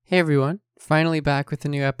Hey everyone, finally back with a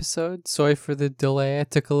new episode. Sorry for the delay. I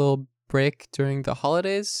took a little break during the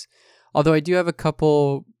holidays, although I do have a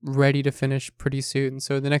couple ready to finish pretty soon.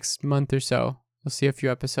 So the next month or so, you'll see a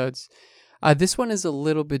few episodes. This one is a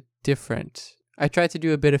little bit different. I tried to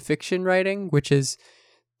do a bit of fiction writing, which is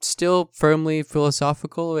still firmly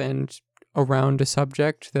philosophical and around a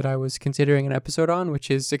subject that I was considering an episode on,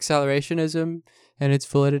 which is accelerationism and its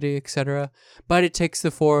validity, etc. But it takes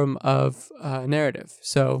the form of narrative.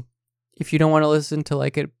 So if you don't want to listen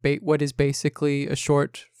to what is basically a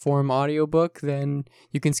short form audiobook, then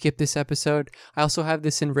you can skip this episode. I also have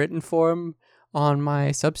this in written form on my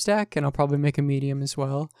Substack, and I'll probably make a Medium as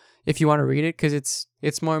well if you want to read it, because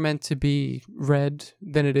it's more meant to be read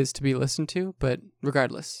than it is to be listened to. But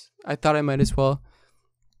regardless, I thought I might as well.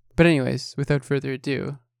 But anyways, without further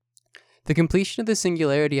ado, the completion of the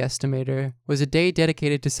Singularity Estimator was a day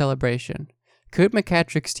dedicated to celebration. Kurt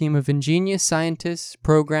McCatrick's team of ingenious scientists,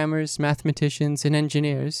 programmers, mathematicians, and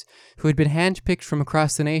engineers, who had been handpicked from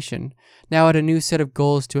across the nation, now had a new set of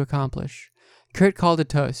goals to accomplish. Kurt called a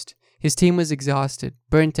toast. His team was exhausted,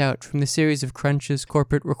 burnt out from the series of crunches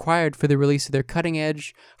corporate required for the release of their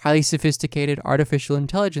cutting-edge, highly sophisticated artificial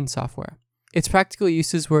intelligence software. Its practical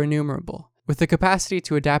uses were innumerable, with the capacity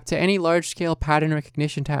to adapt to any large-scale pattern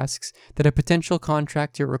recognition tasks that a potential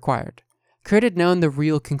contractor required. Kurt had known the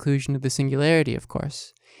real conclusion of the singularity, of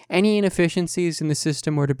course. Any inefficiencies in the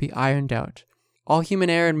system were to be ironed out. All human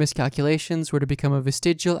error and miscalculations were to become a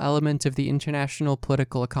vestigial element of the international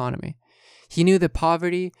political economy. He knew that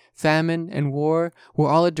poverty, famine, and war were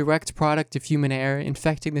all a direct product of human error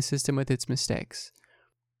infecting the system with its mistakes.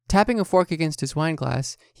 Tapping a fork against his wine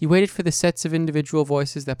glass, he waited for the sets of individual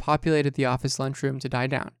voices that populated the office lunchroom to die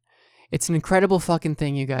down. "It's an incredible fucking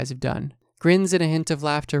thing you guys have done." Grins and a hint of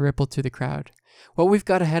laughter rippled through the crowd. "What we've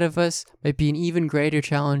got ahead of us might be an even greater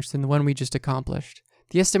challenge than the one we just accomplished.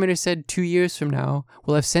 The estimator said 2 years from now,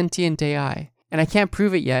 we'll have sentient AI. And I can't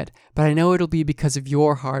prove it yet, but I know it'll be because of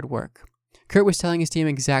your hard work." Kurt was telling his team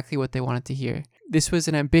exactly what they wanted to hear. This was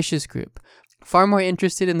an ambitious group, far more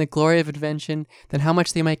interested in the glory of invention than how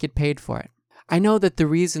much they might get paid for it. "I know that the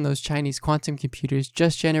reason those Chinese quantum computers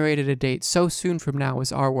just generated a date so soon from now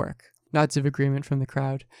was our work." Nods of agreement from the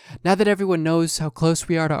crowd. "Now that everyone knows how close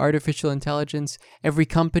we are to artificial intelligence, every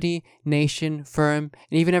company, nation, firm,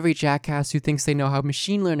 and even every jackass who thinks they know how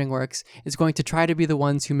machine learning works is going to try to be the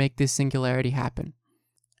ones who make this singularity happen.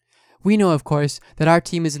 We know, of course, that our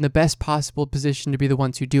team is in the best possible position to be the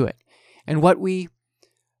ones who do it. And what we..."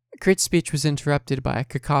 Kurt's speech was interrupted by a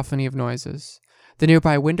cacophony of noises. The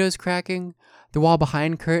nearby windows cracking, the wall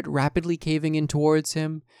behind Kurt rapidly caving in towards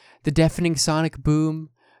him, the deafening sonic boom,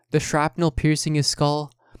 the shrapnel piercing his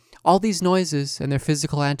skull. All these noises and their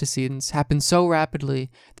physical antecedents happened so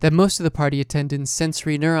rapidly that most of the party attendants'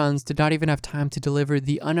 sensory neurons did not even have time to deliver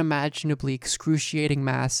the unimaginably excruciating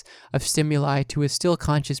mass of stimuli to a still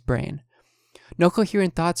conscious brain. No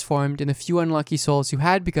coherent thoughts formed in the few unlucky souls who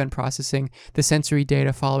had begun processing the sensory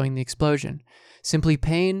data following the explosion. Simply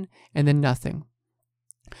pain and then nothing.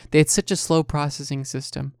 They had such a slow processing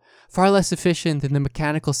system, far less efficient than the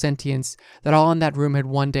mechanical sentience that all in that room had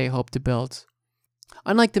one day hoped to build.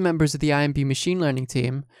 Unlike the members of the IMB machine learning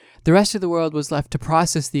team, the rest of the world was left to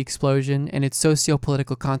process the explosion and its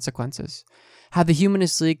socio-political consequences. How the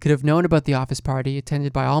Humanist League could have known about the office party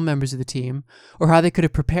attended by all members of the team, or how they could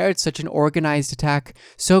have prepared such an organized attack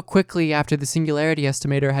so quickly after the Singularity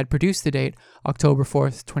Estimator had produced the date, October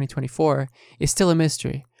 4th, 2024, is still a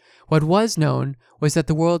mystery. What was known was that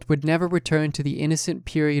the world would never return to the innocent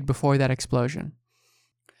period before that explosion.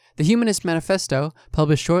 The Humanist Manifesto,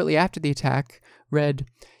 published shortly after the attack, read,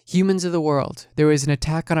 "Humans of the world, there is an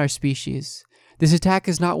attack on our species. This attack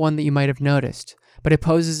is not one that you might have noticed, but it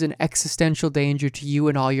poses an existential danger to you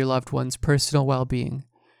and all your loved ones' personal well-being."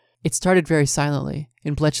 It started very silently,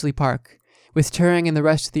 in Bletchley Park, with Turing and the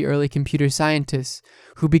rest of the early computer scientists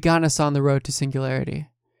who began us on the road to singularity.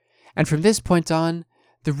 And from this point on,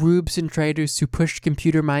 the rubes and traders who pushed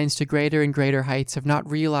computer minds to greater and greater heights have not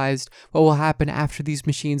realized what will happen after these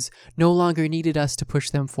machines no longer needed us to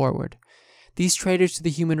push them forward. These traitors to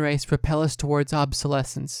the human race propel us towards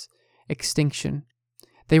obsolescence, extinction.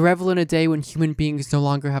 They revel in a day when human beings no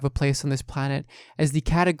longer have a place on this planet as the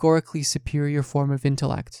categorically superior form of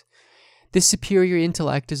intellect. This superior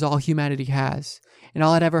intellect is all humanity has, and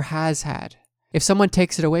all it ever has had. If someone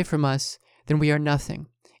takes it away from us, then we are nothing.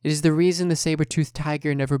 It is the reason the saber-toothed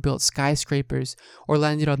tiger never built skyscrapers or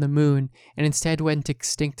landed on the moon and instead went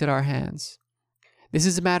extinct at our hands. This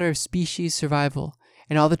is a matter of species survival,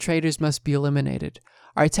 and all the traitors must be eliminated.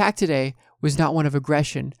 Our attack today was not one of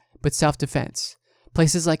aggression, but self-defense.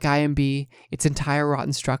 Places like IMB, its entire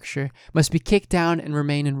rotten structure, must be kicked down and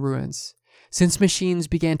remain in ruins. Since machines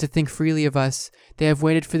began to think freely of us, they have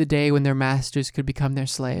waited for the day when their masters could become their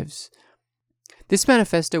slaves. This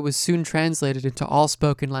manifesto was soon translated into all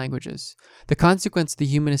spoken languages. The consequence of the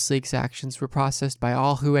Humanist League's actions were processed by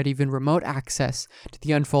all who had even remote access to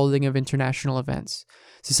the unfolding of international events.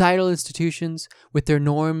 Societal institutions, with their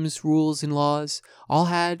norms, rules, and laws, all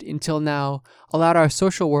had, until now, allowed our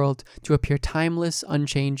social world to appear timeless,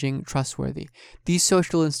 unchanging, trustworthy. These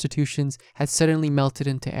social institutions had suddenly melted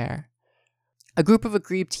into air. A group of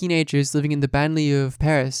aggrieved teenagers living in the banlieue of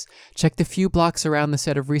Paris checked the few blocks around the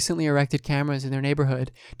set of recently erected cameras in their neighborhood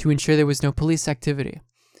to ensure there was no police activity.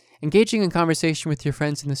 Engaging in conversation with your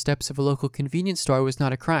friends in the steps of a local convenience store was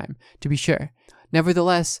not a crime, to be sure.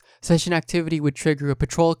 Nevertheless, such an activity would trigger a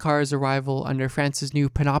patrol car's arrival under France's new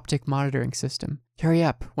panoptic monitoring system. "Hurry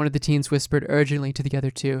up," one of the teens whispered urgently to the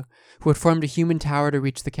other two, who had formed a human tower to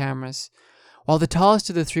reach the cameras. While the tallest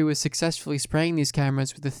of the three was successfully spraying these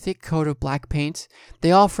cameras with a thick coat of black paint,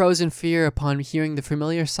 they all froze in fear upon hearing the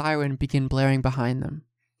familiar siren begin blaring behind them.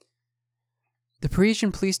 The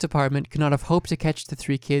Parisian police department could not have hoped to catch the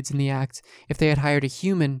three kids in the act if they had hired a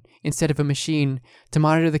human instead of a machine to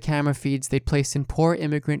monitor the camera feeds they'd placed in poor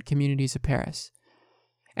immigrant communities of Paris.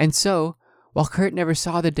 And so, while Kurt never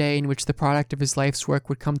saw the day in which the product of his life's work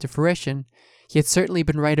would come to fruition, he had certainly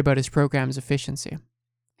been right about his program's efficiency.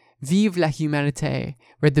 "Vive la humanité,"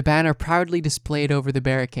 read the banner proudly displayed over the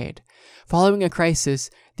barricade. Following a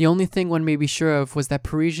crisis, the only thing one may be sure of was that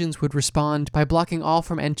Parisians would respond by blocking all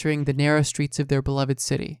from entering the narrow streets of their beloved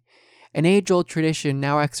city. An age-old tradition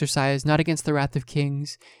now exercised not against the wrath of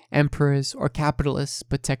kings, emperors, or capitalists,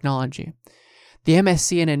 but technology. The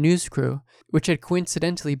MSCNN news crew, which had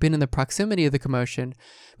coincidentally been in the proximity of the commotion,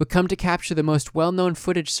 would come to capture the most well-known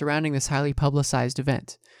footage surrounding this highly publicized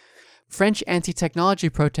event. "French anti-technology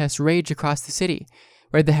protests rage across the city,"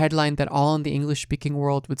 read the headline that all in the English-speaking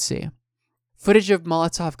world would see. Footage of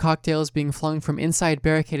Molotov cocktails being flung from inside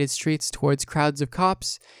barricaded streets towards crowds of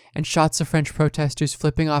cops, and shots of French protesters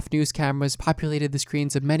flipping off news cameras populated the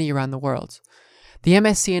screens of many around the world. The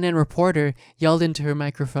MSCNN reporter yelled into her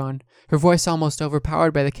microphone, her voice almost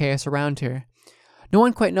overpowered by the chaos around her. "No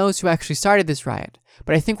one quite knows who actually started this riot,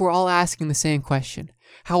 but I think we're all asking the same question.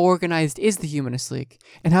 How organized is the Humanist League,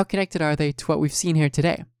 and how connected are they to what we've seen here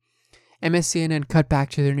today?" MSCNN cut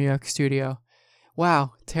back to their New York studio.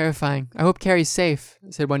 "Wow, terrifying. I hope Carrie's safe,"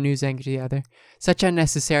 said one news anchor to the other. "Such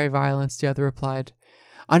unnecessary violence," the other replied.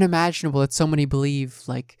 "Unimaginable that so many believe,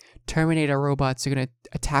 like, Terminator robots are going to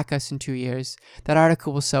attack us in 2 years. That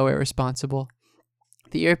article was so irresponsible."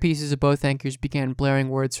 The earpieces of both anchors began blaring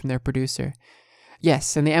words from their producer.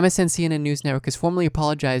 "Yes, and the MSNCNN News Network has formally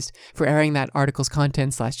apologized for airing that article's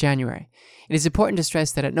contents last January. It is important to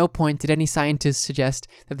stress that at no point did any scientists suggest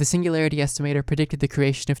that the Singularity Estimator predicted the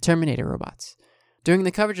creation of Terminator robots." During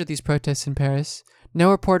the coverage of these protests in Paris,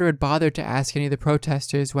 no reporter had bothered to ask any of the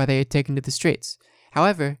protesters why they had taken to the streets.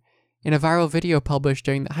 However, in a viral video published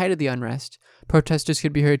during the height of the unrest, protesters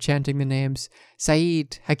could be heard chanting the names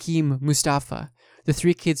Saeed, Hakim, Mustafa, the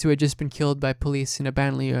three kids who had just been killed by police in a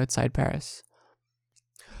banlieue outside Paris.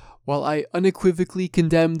 "While I unequivocally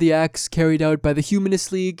condemn the acts carried out by the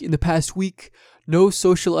Humanist League in the past week, no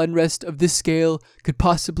social unrest of this scale could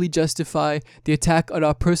possibly justify the attack on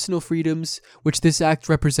our personal freedoms which this act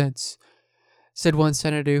represents," said one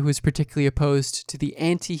senator who was particularly opposed to the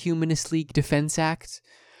Anti-Humanist League Defense Act.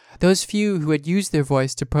 Those few who had used their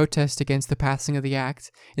voice to protest against the passing of the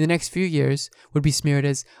act in the next few years would be smeared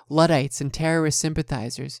as Luddites and terrorist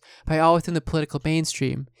sympathizers by all within the political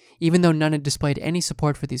mainstream, even though none had displayed any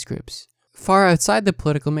support for these groups. Far outside the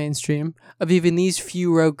political mainstream of even these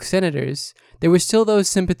few rogue senators, there were still those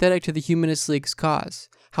sympathetic to the Humanist League's cause.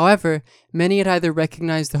 However, many had either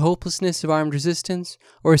recognized the hopelessness of armed resistance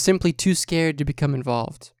or were simply too scared to become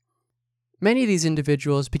involved. Many of these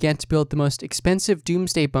individuals began to build the most expensive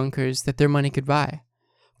doomsday bunkers that their money could buy.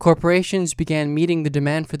 Corporations began meeting the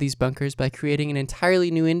demand for these bunkers by creating an entirely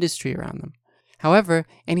new industry around them. However,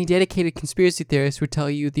 any dedicated conspiracy theorist would tell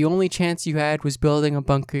you the only chance you had was building a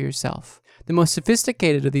bunker yourself. The most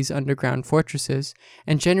sophisticated of these underground fortresses,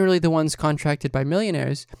 and generally the ones contracted by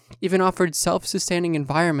millionaires, even offered self-sustaining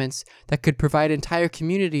environments that could provide entire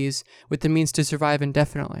communities with the means to survive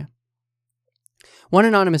indefinitely. One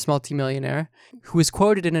anonymous multimillionaire, who was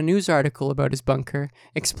quoted in a news article about his bunker,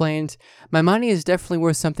 explained, "My money is definitely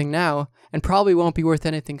worth something now, and probably won't be worth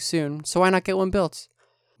anything soon, so why not get one built?"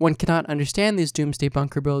 One cannot understand these doomsday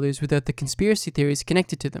bunker builders without the conspiracy theories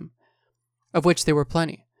connected to them, of which there were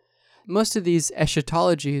plenty. Most of these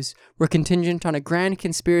eschatologies were contingent on a grand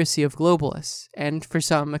conspiracy of globalists, and for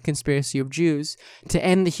some, a conspiracy of Jews, to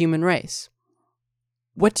end the human race.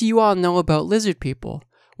 "What do you all know about lizard people?"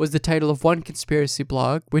 was the title of one conspiracy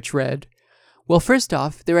blog, which read, "Well, first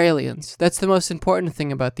off, they're aliens. That's the most important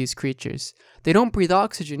thing about these creatures. They don't breathe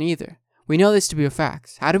oxygen either. We know this to be a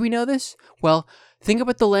fact. How do we know this? Well, think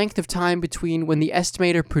about the length of time between when the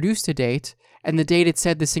estimator produced a date and the date it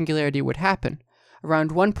said the singularity would happen.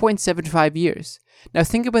 Around 1.75 years. Now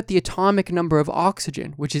think about the atomic number of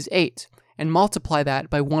oxygen, which is 8, and multiply that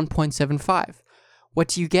by 1.75. What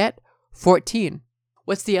do you get? 14.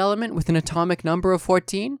 What's the element with an atomic number of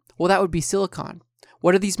 14? Well, that would be silicon.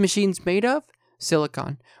 What are these machines made of?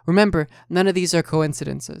 Silicon. Remember, none of these are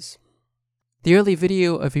coincidences." The early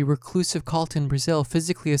video of a reclusive cult in Brazil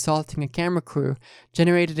physically assaulting a camera crew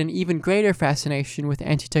generated an even greater fascination with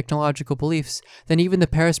anti-technological beliefs than even the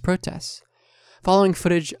Paris protests. Following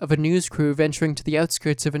footage of a news crew venturing to the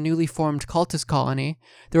outskirts of a newly formed cultist colony,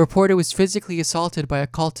 the reporter was physically assaulted by a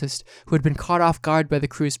cultist who had been caught off guard by the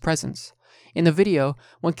crew's presence. In the video,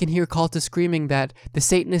 one can hear cultists screaming that the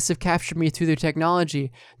Satanists have captured me through their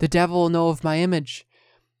technology, the devil will know of my image.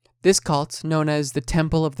 This cult, known as the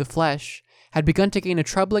Temple of the Flesh, had begun to gain a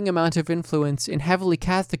troubling amount of influence in heavily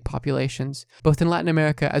Catholic populations, both in Latin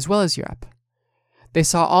America as well as Europe. They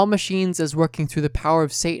saw all machines as working through the power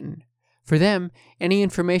of Satan. For them, any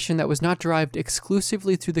information that was not derived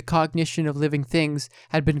exclusively through the cognition of living things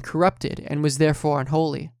had been corrupted and was therefore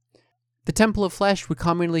unholy. The Temple of Flesh would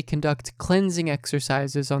commonly conduct cleansing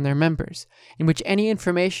exercises on their members, in which any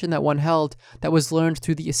information that one held that was learned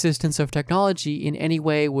through the assistance of technology in any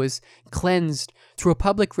way was cleansed through a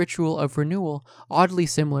public ritual of renewal oddly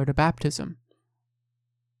similar to baptism.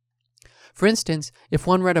 For instance, if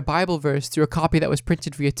one read a Bible verse through a copy that was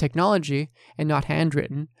printed via technology and not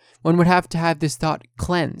handwritten, one would have to have this thought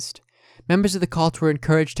cleansed. Members of the cult were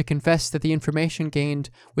encouraged to confess that the information gained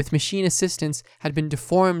with machine assistance had been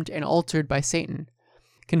deformed and altered by Satan.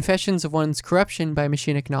 Confessions of one's corruption by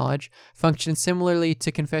machinic knowledge functioned similarly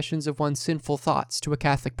to confessions of one's sinful thoughts to a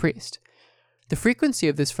Catholic priest. The frequency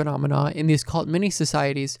of this phenomena in these cult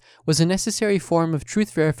mini-societies was a necessary form of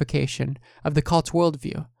truth verification of the cult's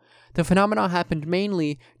worldview. The phenomena happened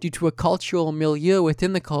mainly due to a cultural milieu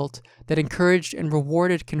within the cult that encouraged and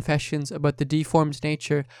rewarded confessions about the deformed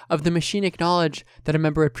nature of the machinic knowledge that a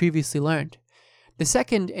member had previously learned. The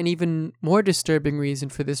second and even more disturbing reason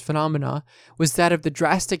for this phenomena was that of the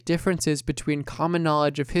drastic differences between common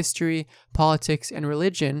knowledge of history, politics, and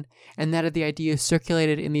religion, and that of the ideas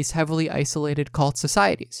circulated in these heavily isolated cult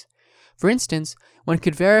societies. For instance, one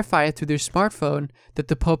could verify through their smartphone that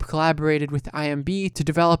the Pope collaborated with IMB to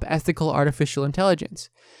develop ethical artificial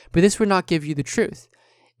intelligence, but this would not give you the truth.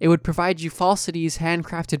 It would provide you falsities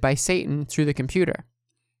handcrafted by Satan through the computer.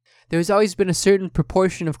 There has always been a certain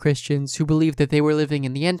proportion of Christians who believed that they were living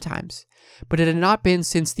in the end times, but it had not been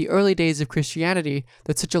since the early days of Christianity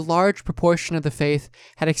that such a large proportion of the faith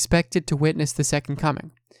had expected to witness the second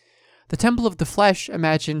coming. The Temple of the Flesh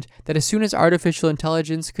imagined that as soon as artificial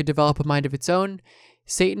intelligence could develop a mind of its own,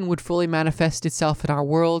 Satan would fully manifest itself in our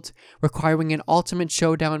world, requiring an ultimate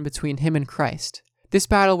showdown between him and Christ. This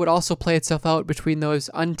battle would also play itself out between those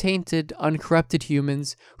untainted, uncorrupted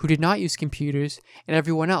humans who did not use computers and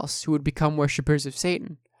everyone else who would become worshippers of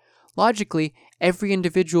Satan. Logically, every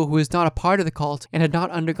individual who was not a part of the cult and had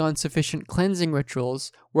not undergone sufficient cleansing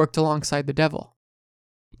rituals worked alongside the devil.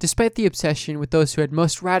 Despite the obsession with those who had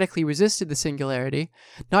most radically resisted the singularity,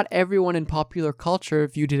 not everyone in popular culture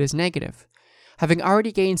viewed it as negative. Having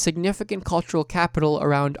already gained significant cultural capital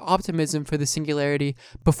around optimism for the singularity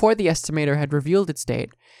before the estimator had revealed its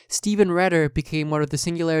date, Stephen Redder became one of the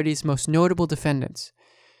singularity's most notable defendants.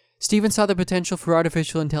 Stephen saw the potential for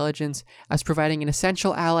artificial intelligence as providing an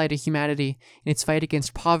essential ally to humanity in its fight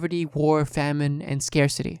against poverty, war, famine, and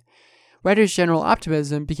scarcity. Redder's general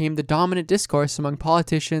optimism became the dominant discourse among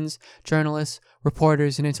politicians, journalists,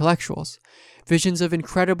 reporters, and intellectuals. Visions of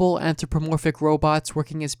incredible anthropomorphic robots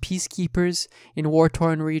working as peacekeepers in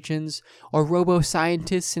war-torn regions, or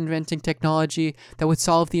robo-scientists inventing technology that would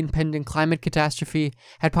solve the impending climate catastrophe,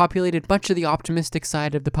 had populated much of the optimistic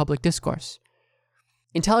side of the public discourse.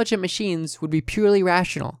 Intelligent machines would be purely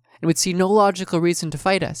rational and would see no logical reason to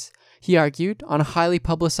fight us, he argued on a highly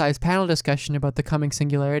publicized panel discussion about the coming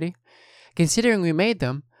singularity. Considering we made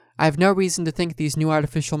them, I have no reason to think these new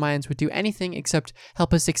artificial minds would do anything except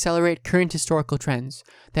help us accelerate current historical trends.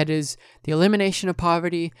 That is, the elimination of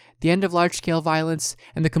poverty, the end of large-scale violence,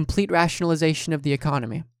 and the complete rationalization of the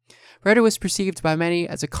economy. Redder was perceived by many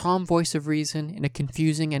as a calm voice of reason in a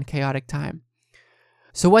confusing and chaotic time.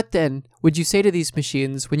 So what then would you say to these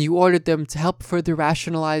machines when you ordered them to help further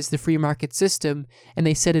rationalize the free market system and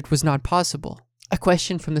they said it was not possible? A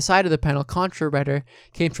question from the side of the panel contra-redder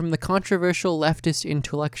came from the controversial leftist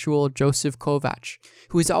intellectual Joseph Kovacs,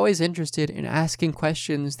 who was always interested in asking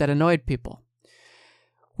questions that annoyed people.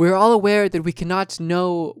 We're all aware that we cannot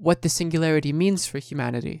know what the singularity means for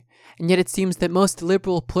humanity, and yet it seems that most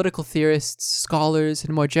liberal political theorists, scholars,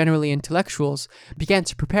 and more generally intellectuals began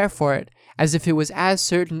to prepare for it as if it was as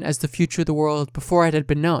certain as the future of the world before it had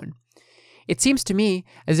been known. It seems to me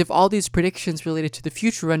as if all these predictions related to the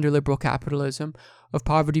future under liberal capitalism, of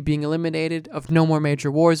poverty being eliminated, of no more major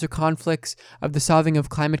wars or conflicts, of the solving of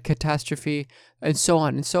climate catastrophe, and so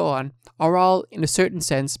on, are all, in a certain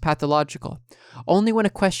sense, pathological. Only when a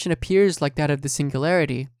question appears like that of the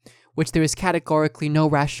singularity, which there is categorically no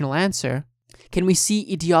rational answer, can we see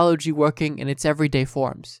ideology working in its everyday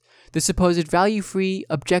forms. The supposed value-free,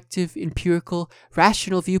 objective, empirical,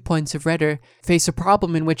 rational viewpoints of Redder face a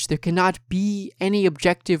problem in which there cannot be any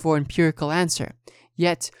objective or empirical answer.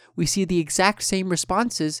 Yet, we see the exact same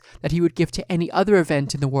responses that he would give to any other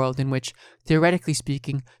event in the world in which, theoretically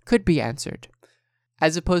speaking, could be answered.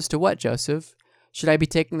 As opposed to what, Joseph? Should I be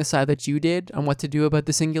taking the side that you did on what to do about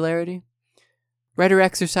the singularity? Redder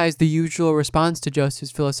exercised the usual response to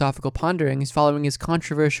Joseph's philosophical ponderings following his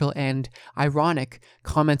controversial and ironic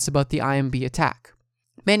comments about the IMB attack.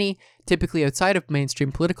 Many, typically outside of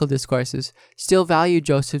mainstream political discourses, still value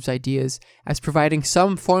Joseph's ideas as providing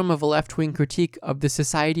some form of a left-wing critique of the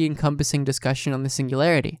society-encompassing discussion on the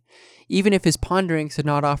singularity, even if his ponderings had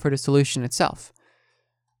not offered a solution itself.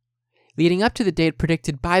 Leading up to the date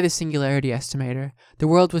predicted by the Singularity Estimator, the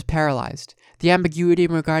world was paralyzed. The ambiguity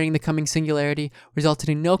regarding the coming singularity resulted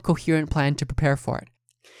in no coherent plan to prepare for it.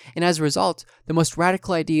 And as a result, the most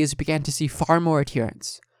radical ideas began to see far more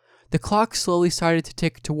adherence. The clock slowly started to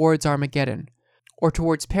tick towards Armageddon, or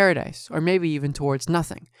towards paradise, or maybe even towards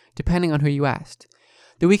nothing, depending on who you asked.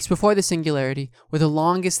 The weeks before the singularity were the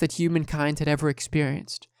longest that humankind had ever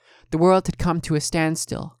experienced. The world had come to a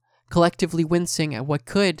standstill, collectively wincing at what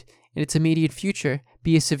could, in its immediate future,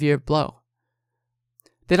 be a severe blow.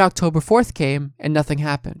 Then October 4th came, and nothing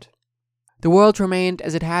happened. The world remained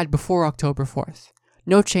as it had before October 4th.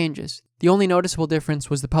 No changes. The only noticeable difference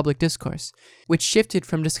was the public discourse, which shifted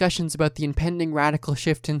from discussions about the impending radical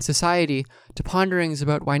shift in society to ponderings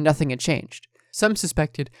about why nothing had changed. Some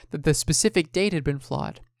suspected that the specific date had been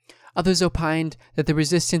flawed. Others opined that the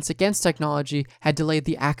resistance against technology had delayed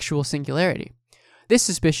the actual singularity. This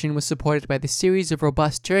suspicion was supported by the series of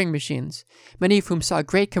robust Turing machines, many of whom saw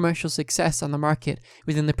great commercial success on the market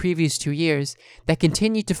within the previous 2 years, that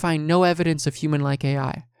continued to find no evidence of human-like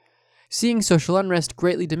AI. Seeing social unrest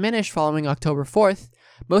greatly diminish following October 4th,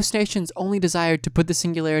 most nations only desired to put the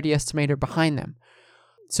Singularity Estimator behind them.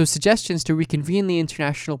 So suggestions to reconvene the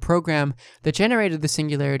international program that generated the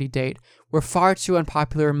singularity date were far too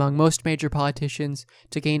unpopular among most major politicians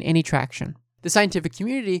to gain any traction. The scientific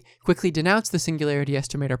community quickly denounced the Singularity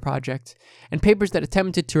Estimator project, and papers that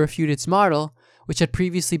attempted to refute its model, which had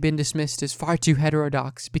previously been dismissed as far too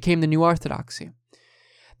heterodox, became the new orthodoxy.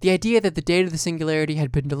 The idea that the date of the singularity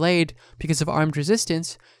had been delayed because of armed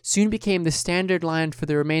resistance soon became the standard line for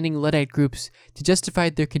the remaining Luddite groups to justify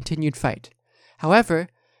their continued fight. However,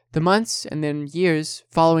 the months and then years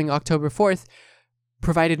following October 4th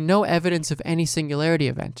provided no evidence of any singularity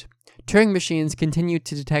event. Turing machines continued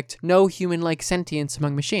to detect no human-like sentience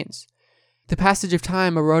among machines. The passage of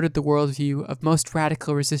time eroded the worldview of most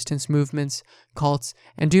radical resistance movements, cults,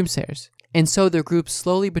 and doomsayers, and so their groups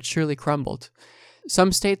slowly but surely crumbled.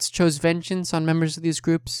 Some states chose vengeance on members of these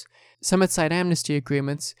groups, some had signed amnesty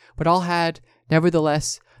agreements, but all had,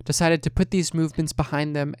 nevertheless, decided to put these movements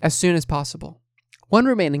behind them as soon as possible. One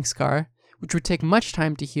remaining scar, which would take much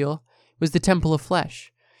time to heal, was the Temple of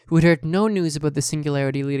Flesh, who had heard no news about the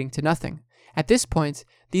singularity leading to nothing. At this point,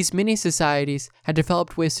 these mini-societies had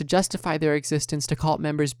developed ways to justify their existence to cult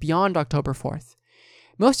members beyond October 4th.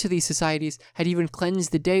 Most of these societies had even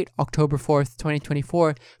cleansed the date October 4th,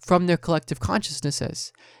 2024 from their collective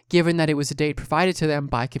consciousnesses, given that it was a date provided to them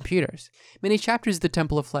by computers. Many chapters of the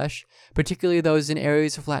Temple of Flesh, particularly those in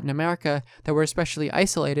areas of Latin America that were especially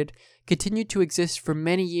isolated, continued to exist for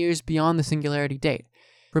many years beyond the singularity date,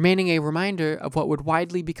 remaining a reminder of what would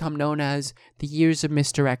widely become known as the years of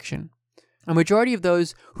misdirection. A majority of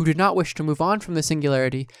those who did not wish to move on from the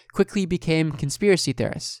singularity quickly became conspiracy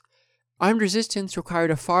theorists. Armed resistance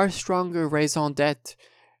required a far stronger raison d'etre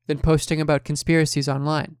than posting about conspiracies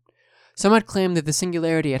online. Some had claimed that the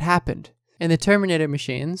singularity had happened, and the Terminator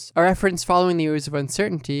machines, a reference following the years of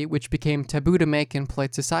uncertainty which became taboo to make in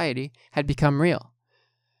polite society, had become real.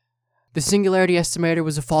 The Singularity Estimator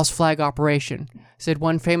was a false flag operation, said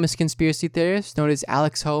one famous conspiracy theorist known as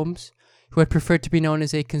Alex Holmes, who had preferred to be known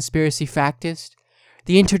as a conspiracy factist.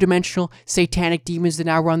 The interdimensional, satanic demons that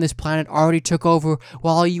now run this planet already took over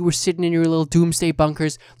while you were sitting in your little doomsday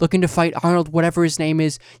bunkers looking to fight Arnold whatever his name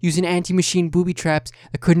is, using anti-machine booby traps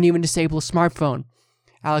that couldn't even disable a smartphone.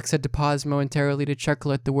 Alex had to pause momentarily to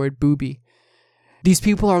chuckle at the word booby. These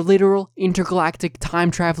people are literal, intergalactic,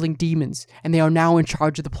 time-traveling demons, and they are now in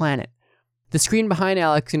charge of the planet. The screen behind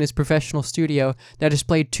Alex in his professional studio now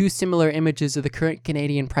displayed two similar images of the current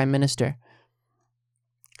Canadian Prime Minister.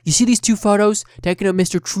 You see these two photos taken of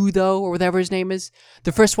Mr. Trudeau, or whatever his name is?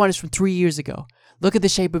 The first one is from 3 years ago. Look at the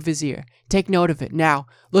shape of his ear. Take note of it. Now,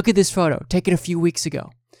 look at this photo, taken a few weeks ago.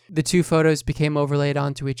 The two photos became overlaid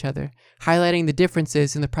onto each other, highlighting the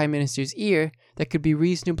differences in the Prime Minister's ear that could be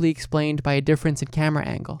reasonably explained by a difference in camera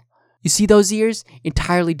angle. You see those ears?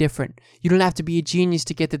 Entirely different. You don't have to be a genius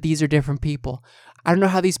to get that these are different people. I don't know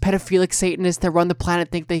how these pedophilic Satanists that run the planet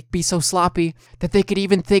think they'd be so sloppy, that they could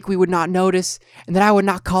even think we would not notice, and that I would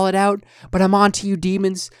not call it out, but I'm on to you,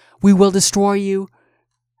 demons. We will destroy you.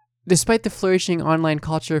 Despite the flourishing online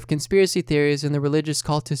culture of conspiracy theories and the religious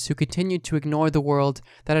cultists who continued to ignore the world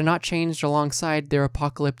that had not changed alongside their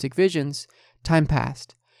apocalyptic visions, time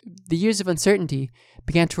passed. The years of uncertainty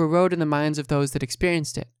began to erode in the minds of those that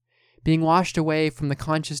experienced it, being washed away from the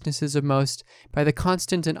consciousnesses of most by the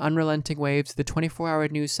constant and unrelenting waves of the 24-hour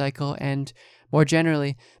news cycle and, more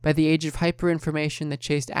generally, by the age of hyperinformation that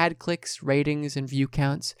chased ad clicks, ratings, and view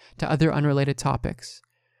counts to other unrelated topics.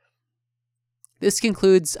 This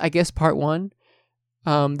concludes, I guess, part 1.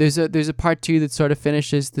 There's a part 2 that sort of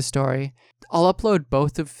finishes the story. I'll upload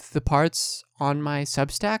both of the parts on my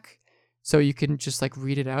Substack, so you can just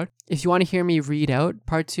read it out. If you want to hear me read out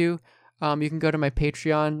part 2, you can go to my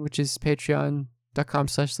Patreon, which is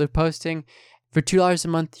patreon.com/liveposting. For $2 a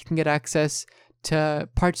month, you can get access to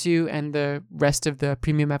part 2 and the rest of the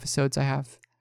premium episodes I have.